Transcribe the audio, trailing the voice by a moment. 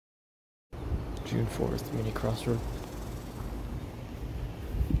June 4th, mini crossword.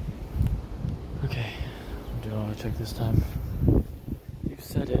 Okay, do I want to check this time? You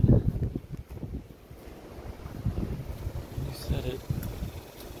said it. You said it.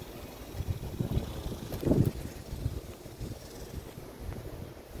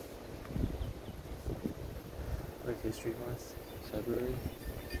 Like history month, February.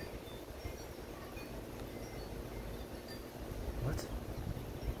 What?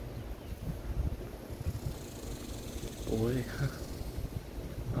 Boy.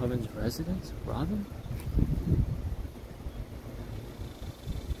 Robin's residence? Robin?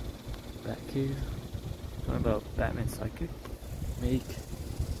 Batcave? What about Batman Psychic? Make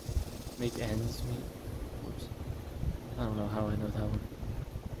ends meet? Whoops. I don't know how I know that one.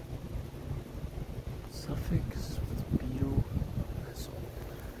 Suffix with beetle vessel.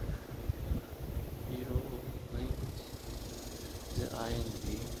 Beetle lanes. Is it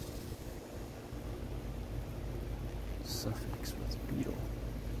INV? Suffix with beetle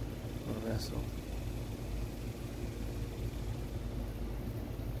or vessel.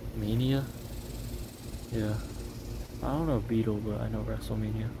 Mania? Yeah. I don't know Beetle, but I know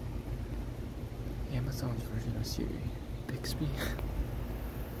WrestleMania. Amazon's version of Siri. Bixby?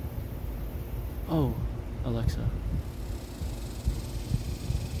 Oh, Alexa.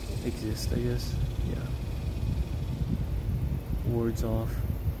 Exist, I guess. Yeah. Wards off.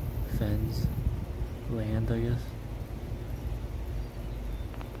 Fens. Land, I guess.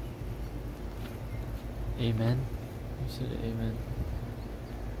 Amen. You said amen.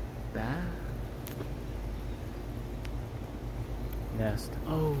 Bat? Nest.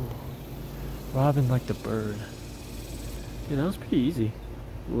 Oh. Robin like the bird. Yeah, that was pretty easy.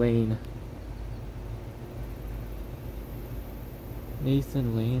 Lane.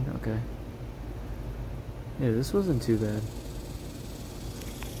 Nathan Lane, okay. Yeah, this wasn't too bad.